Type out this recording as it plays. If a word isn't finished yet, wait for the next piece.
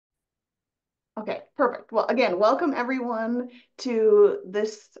Perfect. Well, again, welcome everyone to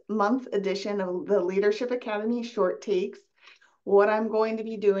this month edition of the Leadership Academy Short Takes. What I'm going to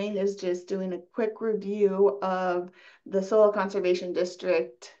be doing is just doing a quick review of the Soil Conservation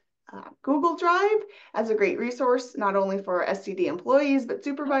District Google Drive as a great resource, not only for SCD employees, but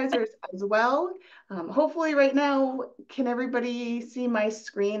supervisors as well. Hopefully right now, can everybody see my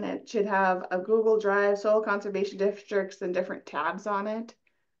screen? It should have a Google Drive, Soil Conservation Districts, and different tabs on it.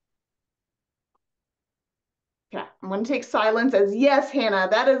 Yeah, I'm going to take silence as yes, Hannah,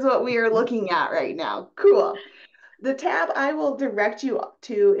 that is what we are looking at right now. Cool. The tab I will direct you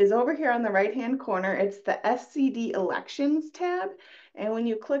to is over here on the right-hand corner. It's the SCD Elections tab. And when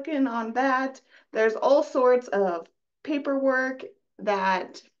you click in on that, there's all sorts of paperwork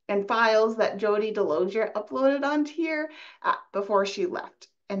that and files that Jody Delosier uploaded onto here before she left.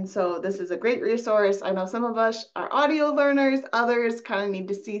 And so this is a great resource. I know some of us are audio learners, others kind of need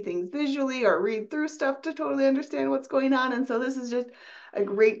to see things visually or read through stuff to totally understand what's going on. And so this is just a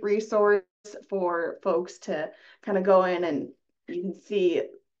great resource for folks to kind of go in and you can see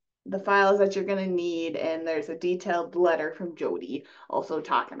the files that you're going to need. And there's a detailed letter from Jody also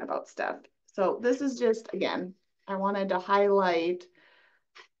talking about stuff. So this is just, again, I wanted to highlight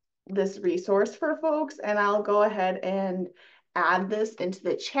this resource for folks, and I'll go ahead and add this into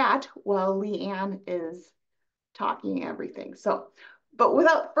the chat while Leanne is talking everything. So, but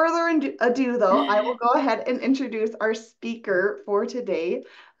without further ado, though, I will go ahead and introduce our speaker for today.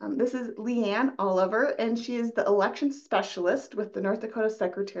 This is Leanne Oliver, and she is the election specialist with the North Dakota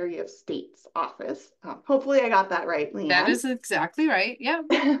Secretary of State's office. Hopefully I got that right, Leanne. That is exactly right. Yeah.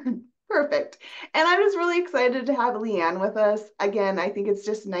 Perfect. And I'm just really excited to have Leanne with us. Again, I think it's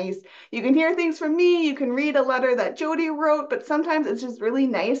just nice. You can hear things from me, you can read a letter that Jody wrote, but sometimes it's just really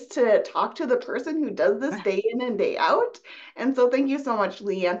nice to talk to the person who does this day in and day out. And so thank you so much,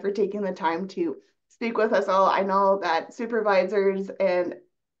 Leanne, for taking the time to speak with us all. I know that supervisors and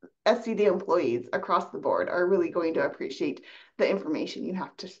SCD employees across the board are really going to appreciate the information you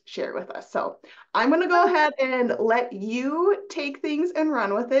have to share with us. So I'm going to go ahead and let you take things and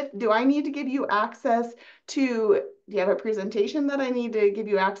run with it. Do I need to give you access to, do you have a presentation that I need to give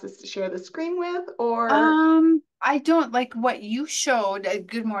you access to share the screen with, or? I don't like what you showed.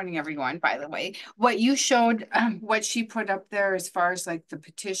 Good morning, everyone, by the way. What you showed, what she put up there as far as like the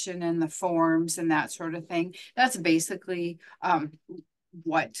petition and the forms and that sort of thing. That's basically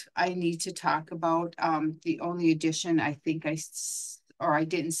what I need to talk about. The only addition I think I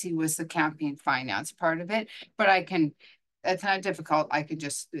didn't see was the campaign finance part of it, but it's not difficult. I could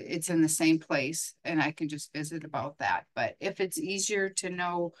just, it's in the same place and I can just visit about that. But if it's easier to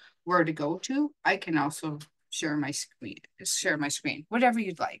know where to go to, I can also share my screen, whatever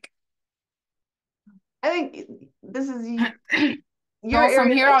you'd like. I think this is your So from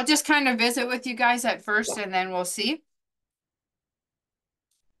area. here, I'll just kind of visit with you guys at first and then we'll see.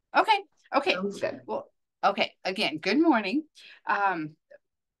 Okay. Sounds good. Well, okay. Again, good morning.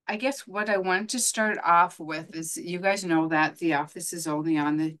 I guess what I wanted to start off with is you guys know that the office is only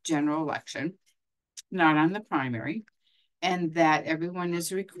on the general election, not on the primary, and that everyone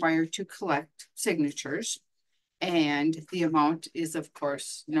is required to collect signatures. And the amount is, of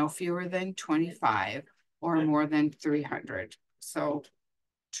course, no fewer than 25 or more than 300. So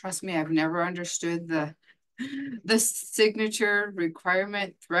trust me, I've never understood the signature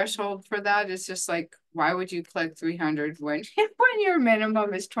requirement threshold for that. Is just like, why would you collect 300 when your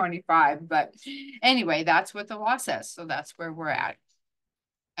minimum is 25? But anyway, that's what the law says. So that's where we're at.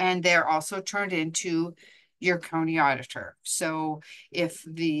 And they're also turned into your county auditor. So if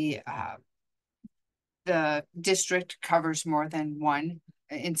the district covers more than one,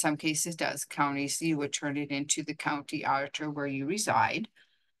 in some cases does, counties, you would turn it into the county auditor where you reside.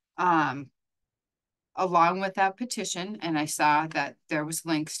 Along with that petition, and I saw that there was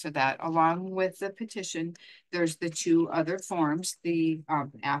links to that, along with the petition, there's the two other forms, the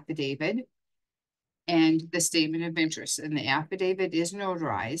affidavit and the statement of interest. And the affidavit is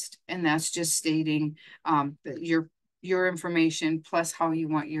notarized, and that's just stating your information plus how you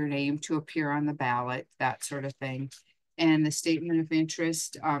want your name to appear on the ballot, that sort of thing. And the statement of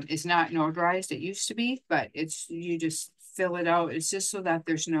interest is not notarized. It used to be, but you just fill it out. It's just so that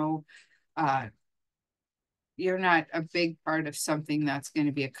there's no you're not a big part of something that's going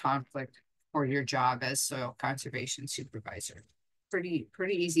to be a conflict for your job as soil conservation supervisor. Pretty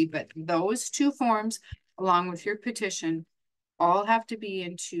easy, but those two forms, along with your petition, all have to be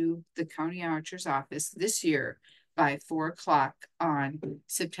into the county auditor's office this year by 4 o'clock on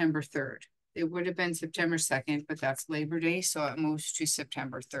September 3rd. It would have been September 2nd, but that's Labor Day, so it moves to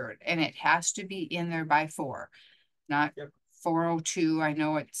September 3rd. And it has to be in there by 4, not 4:02. I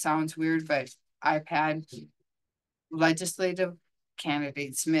know it sounds weird, but I've had legislative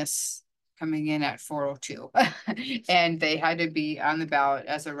candidates miss coming in at 4:02 and they had to be on the ballot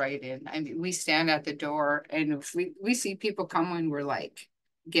as a write-in. I mean, we stand at the door and if we see people come when we're like,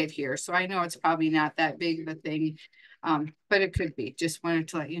 get here. So I know it's probably not that big of a thing, but it could be. Just wanted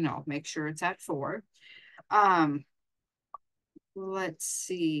to let you know, make sure it's at 4. Um, let's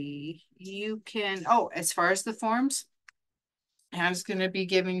see. You can, oh, as far as the forms, Hannah's going to be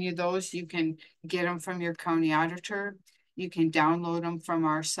giving you those. You can get them from your county auditor. You can download them from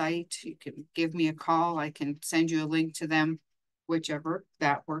our site. You can give me a call. I can send you a link to them, whichever.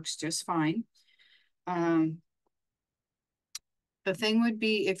 That works just fine. The thing would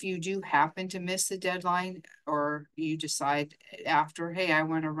be if you do happen to miss the deadline or you decide after, hey, I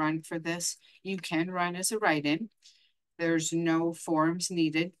want to run for this, you can run as a write-in. There's no forms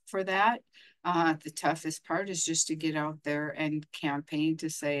needed for that. The toughest part is just to get out there and campaign to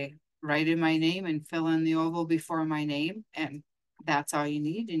say, write in my name and fill in the oval before my name. And that's all you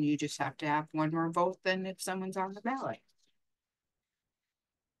need. And you just have to have one more vote than if someone's on the ballot.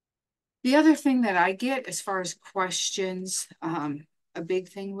 The other thing that I get as far as questions, a big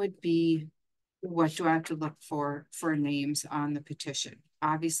thing would be, what do I have to look for names on the petition?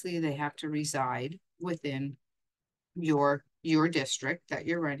 Obviously, they have to reside within your district that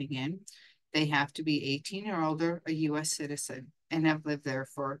you're running in. They have to be 18 or older, a US citizen, and have lived there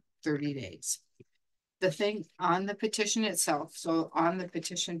for 30 days. The thing on the petition itself, so on the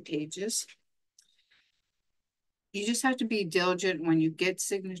petition pages, you just have to be diligent when you get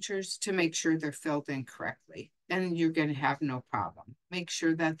signatures to make sure they're filled in correctly. And you're going to have no problem. Make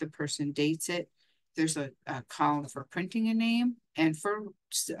sure that the person dates it. There's a column for printing a name and for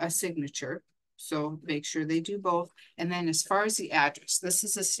a signature. So make sure they do both. And then as far as the address, this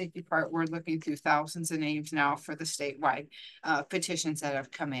is a sticky part. We're looking through thousands of names now for the statewide petitions that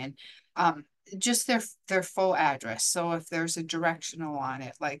have come in. Just their full address. So if there's a directional on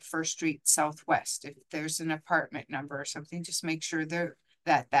it, like First Street Southwest, if there's an apartment number or something, just make sure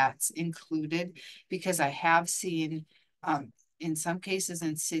that's included, because I have seen in some cases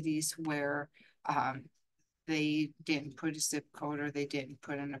in cities where they didn't put a zip code or they didn't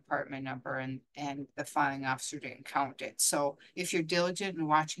put an apartment number and the filing officer didn't count it. So if you're diligent in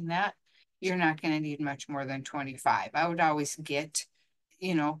watching that, you're not going to need much more than 25. I would always get,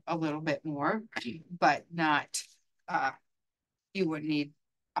 a little bit more, but not, you wouldn't need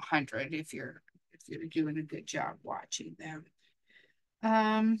 100 if you're doing a good job watching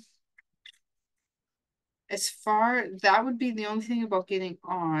them. As far, that would be the only thing about getting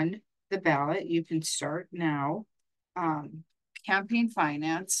on the ballot. You can start now. Campaign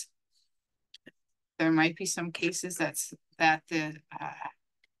finance. There might be some cases that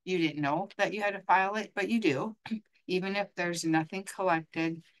you didn't know that you had to file it, but you do. Even if there's nothing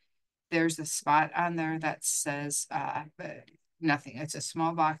collected, there's a spot on there that says nothing. It's a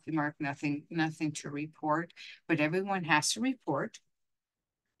small box mark, nothing to report, but everyone has to report.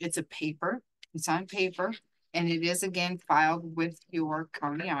 It's on paper, and it is again filed with your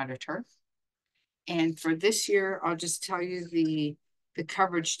county auditor. And for this year, I'll just tell you the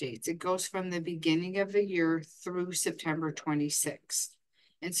coverage dates. It goes from the beginning of the year through September 26th.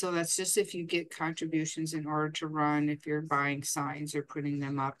 And so that's just if you get contributions in order to run, if you're buying signs or putting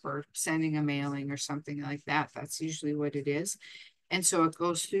them up or sending a mailing or something like that, that's usually what it is. And so it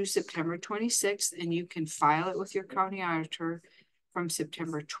goes through September 26th, and you can file it with your county auditor from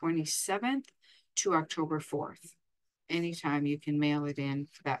September 27th to October 4th. Anytime you can mail it in,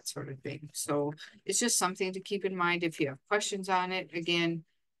 that sort of thing. So it's just something to keep in mind. If you have questions on it, again,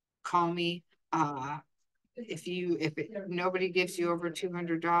 call me. If nobody gives you over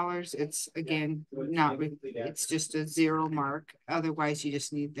 $200, it's again it's just a zero mark. Otherwise, you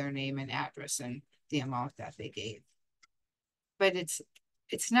just need their name and address and the amount that they gave. But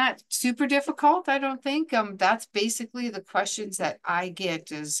it's not super difficult, I don't think. That's basically the questions that I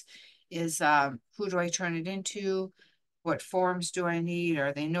get is who do I turn it into? What forms do I need?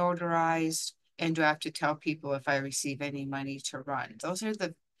 Are they notarized? And do I have to tell people if I receive any money to run? Those are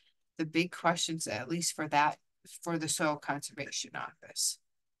the big questions, at least for the Soil Conservation Office.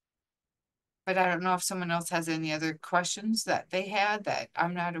 But I don't know if someone else has any other questions that they had that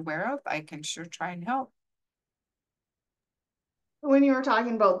I'm not aware of. I can sure try and help. When you were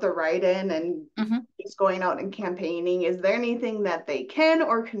talking about the write-in and just going out and campaigning, is there anything that they can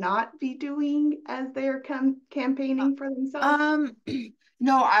or cannot be doing as they're campaigning for themselves?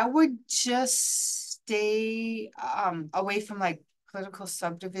 No, I would just stay away from like political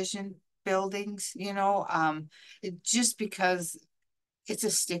subdivision buildings, just because it's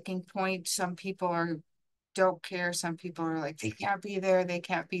a sticking point. Some people are don't care. Some people are like, they can't be there, they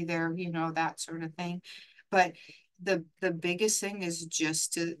can't be there, that sort of thing. But the biggest thing is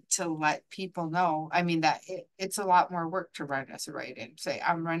just to let people know. I mean, that it's a lot more work to run as a write-in. Say,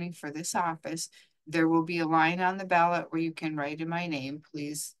 I'm running for this office. There will be a line on the ballot where you can write in my name.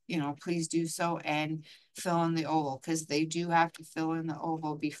 Please, please do so and fill in the oval, because they do have to fill in the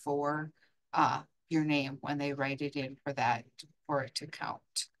oval before your name when they write it in for it to count.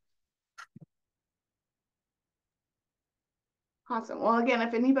 Awesome. Well, again,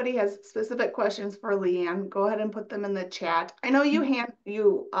 if anybody has specific questions for Leanne, go ahead and put them in the chat. I know you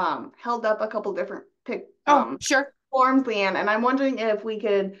held up a couple different Oh, sure. forms, Leanne, and I'm wondering if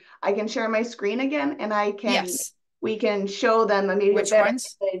I can share my screen again and Yes. we can show them maybe a Which better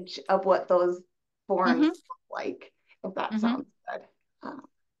ones? image of what those forms Mm-hmm. look like, if that Mm-hmm. sounds good.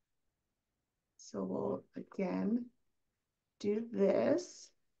 So we'll again do this.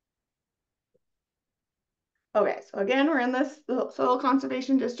 Okay, so again, we're in this Soil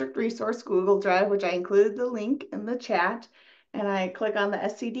Conservation District Resource Google Drive, which I included the link in the chat, and I click on the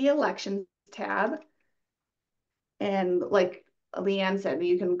SCD Elections tab. And like Leanne said,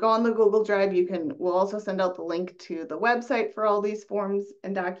 you can go on the Google Drive. We'll also send out the link to the website for all these forms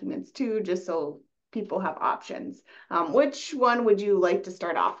and documents too, just so people have options. Which one would you like to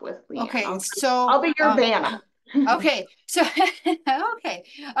start off with, Leanne? Okay, so I'll be your Vanna. okay, so okay.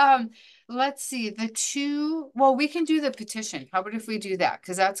 Let's see. Well, we can do the petition. How about if we do that?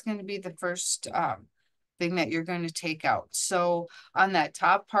 Because that's going to be the first thing that you're going to take out. So on that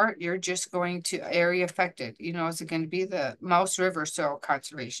top part, you're just going to area affected. Is it going to be the Mouse River Soil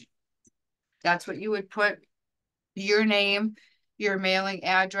Conservation? That's what you would put your name, your mailing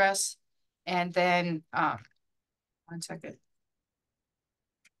address, and then 1 second.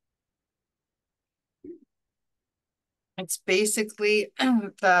 It's basically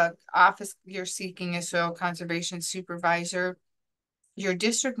the office you're seeking a soil conservation supervisor, your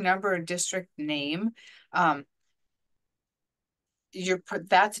district number or district name. That's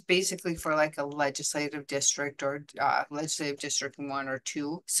basically for like a legislative district or legislative district 1 or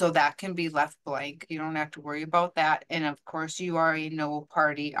 2. So that can be left blank. You don't have to worry about that. And of course, you are a no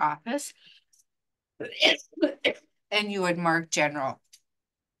party office. And you would mark general.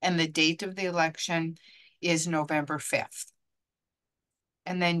 And the date of the election is November 5th.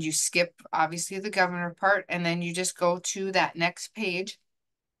 And then you skip obviously the governor part, and then you just go to that next page.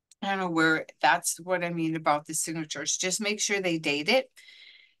 I don't know where, that's what I mean about the signatures. Just make sure they date it,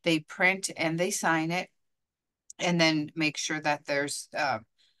 they print and they sign it, and then make sure that there's a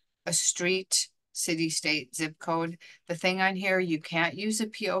street, city, state, zip code. The thing on here, you can't use a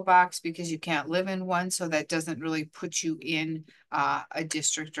PO box because you can't live in one, so that doesn't really put you in a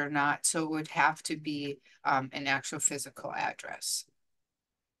district or not. So it would have to be an actual physical address.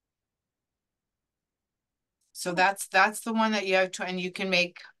 So that's the one that you have to, and you can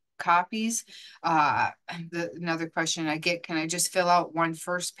make copies. Another question I get, can I just fill out one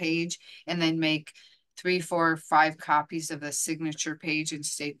first page and then make 3, 4, 5 copies of the signature page and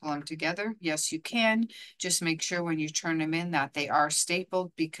staple them together? Yes, you can. Just make sure when you turn them in that they are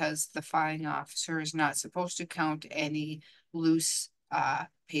stapled, because the filing officer is not supposed to count any loose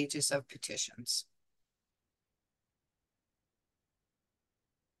pages of petitions.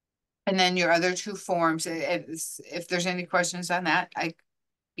 And then your other 2 forms, if there's any questions on that, I'd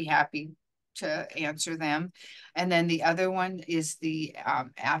be happy to answer them. And then the other one is the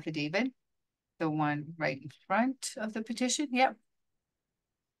affidavit, the one right in front of the petition. Yep.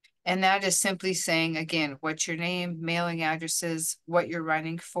 And that is simply saying, again, what's your name, mailing addresses, what you're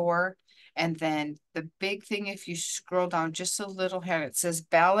running for. And then the big thing, if you scroll down just a little here, it says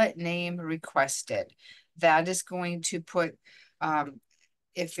ballot name requested. That is going to put,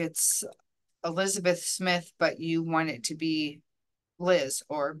 if it's Elizabeth Smith, but you want it to be Liz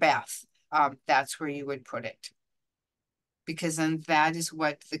or Beth, that's where you would put it. Because then that is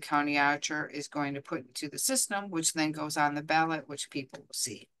what the county auditor is going to put into the system, which then goes on the ballot, which people will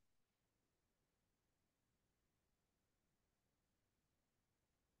see.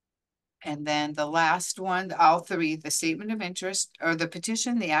 And then the last one, all 3, the statement of interest or the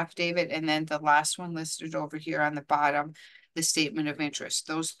petition, the affidavit, and then the last one listed over here on the bottom, the statement of interest.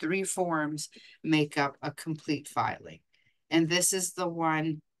 Those 3 forms make up a complete filing. And this is the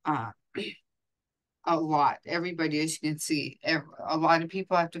one a lot. Everybody, as you can see, a lot of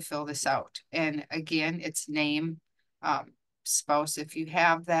people have to fill this out. And again, it's name, spouse, if you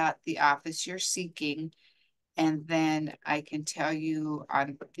have that, the office you're seeking. And then I can tell you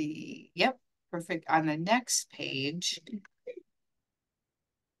on yep, perfect. On the next page,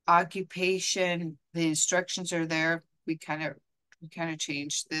 occupation, the instructions are there. We kind of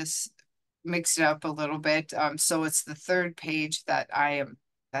changed this mixed it up a little bit. So it's the third page that I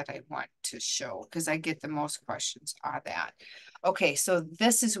want to show because I get the most questions on that. Okay, so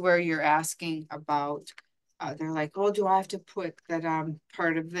this is where you're asking about, they're like, oh, do I have to put that I'm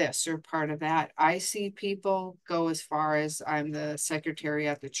part of this or part of that? I see people go as far as I'm the secretary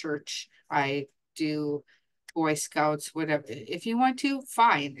at the church. I do Boy Scouts, whatever. If you want to,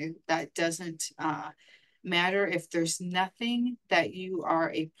 fine. That doesn't matter. If there's nothing that you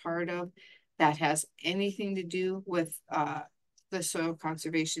are a part of that has anything to do with the soil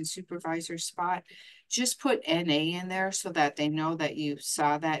conservation supervisor spot, just put NA in there so that they know that you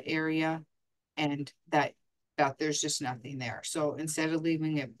saw that area and that there's just nothing there. So instead of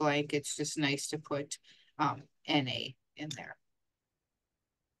leaving it blank, it's just nice to put NA in there.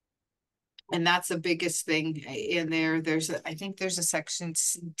 And that's the biggest thing in there. I think there's a section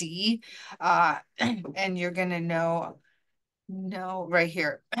D, and you're gonna know right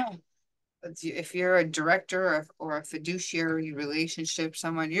here. If you're a director or a fiduciary relationship,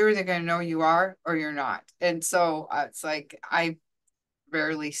 someone, you're either gonna know you are or you're not. And so it's like I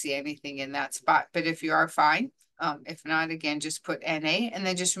rarely see anything in that spot. But if you are, fine. If not, again, just put NA and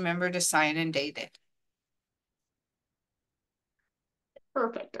then just remember to sign and date it.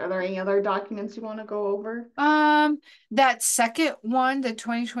 Perfect. Are there any other documents you want to go over? That second one, the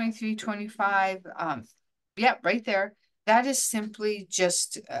 2023-25, yeah, right there. That is simply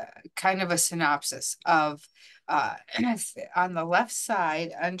just kind of a synopsis of on the left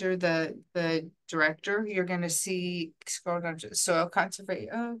side under the director, you're going to see, scroll down to soil conservation.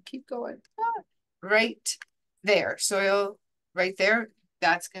 Oh, keep going. Right there. Soil right there.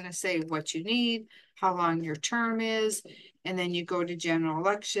 That's going to say what you need, how long your term is. And then you go to general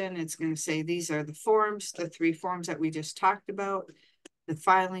election. It's going to say these are the forms, the 3 forms that we just talked about, the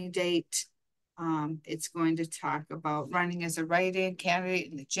filing date. It's going to talk about running as a write-in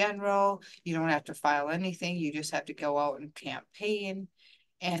candidate in the general. You don't have to file anything. You just have to go out and campaign.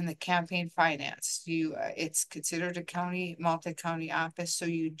 And the campaign finance. It's considered a county, multi-county office, so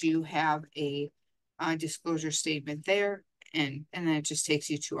you do have a disclosure statement there, and then it just takes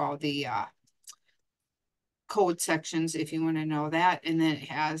you to all the code sections if you want to know that. And then it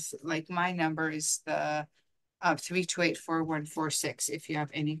has, like, my number is the 328-4146. If you have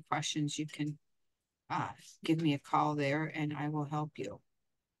any questions, you can give me a call there and I will help you.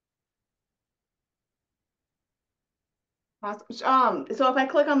 Awesome. So if I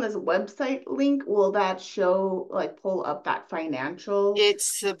click on this website link, will that show, like, pull up that financial?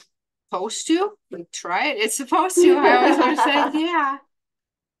 It's supposed to. Like, try it. It's supposed to. I always want to say, yeah.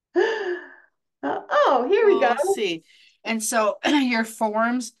 Oh, here we go. We'll see. And so your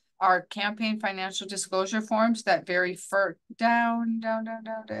forms are campaign financial disclosure forms that vary for down.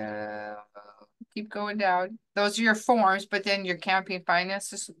 Keep going down. Those are your forms, but then your campaign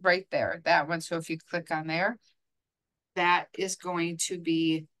finance is right there, that one. So if you click on there, that is going to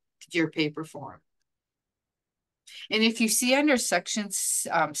be your paper form. And if you see under section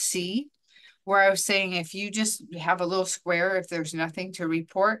C, where I was saying if you just have a little square, if there's nothing to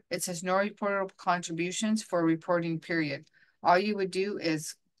report, it says no reportable contributions for reporting period. All you would do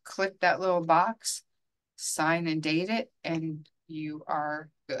is click that little box, sign and date it, and you are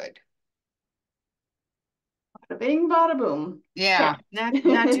good. Bada bing, bada boom. Yeah, Check.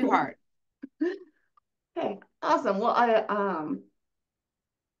 not too hard. Okay, awesome. Well,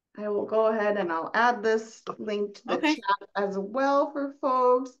 I will go ahead and I'll add this link to the Okay. chat as well for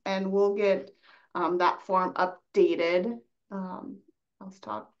folks, and we'll get that form updated. I'll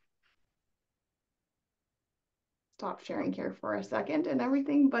stop sharing here for a second and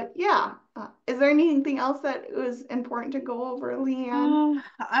everything. But yeah, is there anything else that was important to go over, Leanne?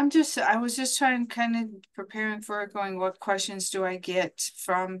 I was just trying kind of preparing for it, going, what questions do I get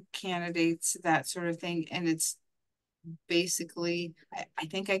from candidates, that sort of thing. And it's basically, I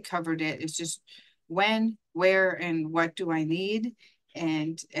think I covered it. It's just when, where, and what do I need,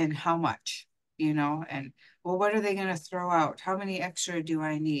 and how much, and well, what are they going to throw out? How many extra do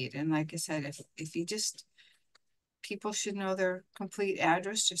I need? And like I said, if you just, people should know their complete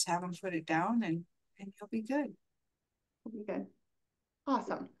address, just have them put it down and you'll be good. You'll be good.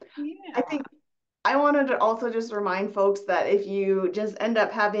 Awesome. Yeah. I think I wanted to also just remind folks that if you just end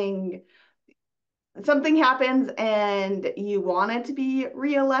up having something happens and you wanted to be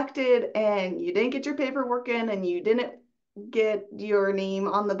reelected and you didn't get your paperwork in and you didn't get your name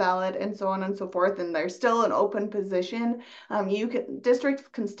on the ballot and so on and so forth, and there's still an open position, districts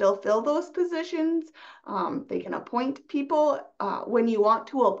can still fill those positions. They can appoint people. When you want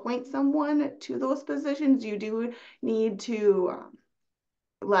to appoint someone to those positions, you do need to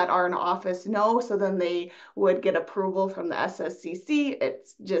let our office know, so then they would get approval from the SSCC.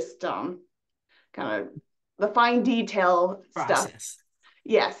 It's just kind of the fine detail stuff. Process.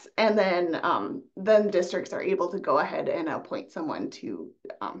 Yes, and then districts are able to go ahead and appoint someone to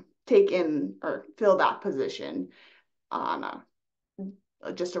take in or fill that position on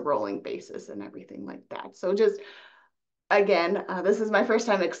just a rolling basis and everything like that. So just again, this is my first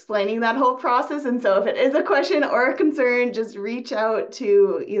time explaining that whole process. And so if it is a question or a concern, just reach out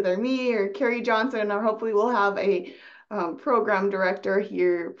to either me or Carrie Johnson, or hopefully we'll have a program director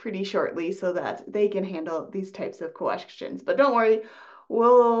here pretty shortly so that they can handle these types of questions. But don't worry,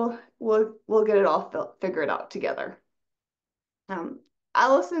 we'll get it all figured out together.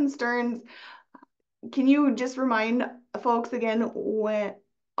 Allison Stearns, can you just remind folks again, when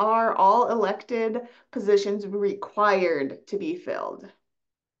are all elected positions required to be filled?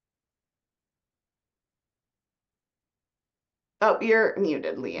 Oh, you're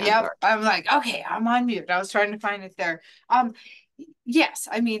muted, Leanne. Yep. Sorry. I'm like, okay, I'm on mute. I was trying to find it there. Yes,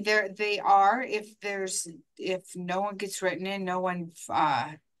 I mean they are, if no one gets written in,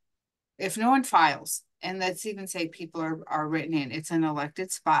 if no one files, and let's even say people are written in, it's an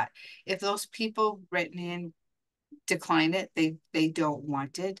elected spot. If those people written in decline it, they don't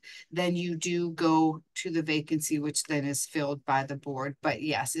want it, then you do go to the vacancy, which then is filled by the board. But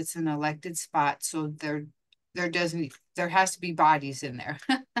yes, it's an elected spot, so there has to be bodies in there.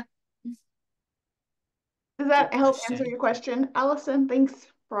 Does Good that help answer question. your question, Allison? Thanks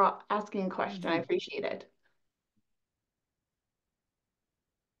for asking a question. I Mhm. appreciate it.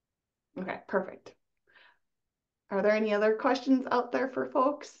 Okay, perfect. Are there any other questions out there for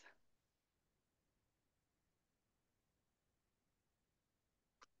folks?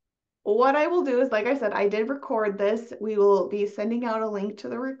 What I will do is, like I said, I did record this. We will be sending out a link to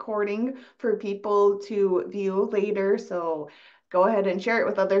the recording for people to view later. So go ahead and share it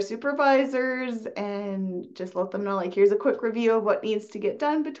with other supervisors and just let them know, like, here's a quick review of what needs to get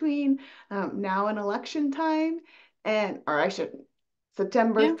done between now and election time. And, or I shouldn't,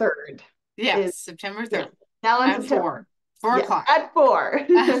 September Yeah. 3rd is, Yes, September yes, 3rd now in at September. four Yes, o'clock. at 4.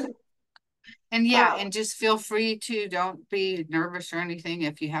 And yeah, Um, and just feel free to, don't be nervous or anything.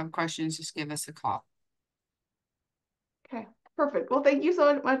 If you have questions, just give us a call. Okay, perfect. Well, thank you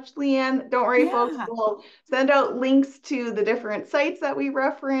so much, Leanne. Don't worry, folks. Yeah, We'll send out links to the different sites that we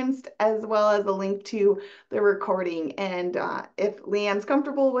referenced, as well as a link to the recording. And if Leanne's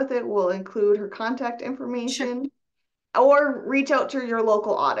comfortable with it, we'll include her contact sure. information or reach out to your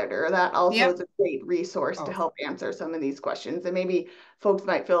local auditor. That also Yep. is a great resource to Oh, help answer some of these questions. And maybe folks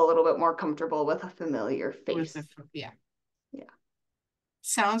might feel a little bit more comfortable with a familiar with face. yeah. Yeah.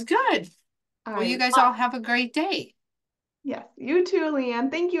 Sounds good. All Well, you right. guys all have a great day. Yes, you too, Leanne.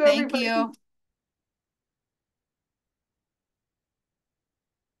 Thank you, Thank everybody. you.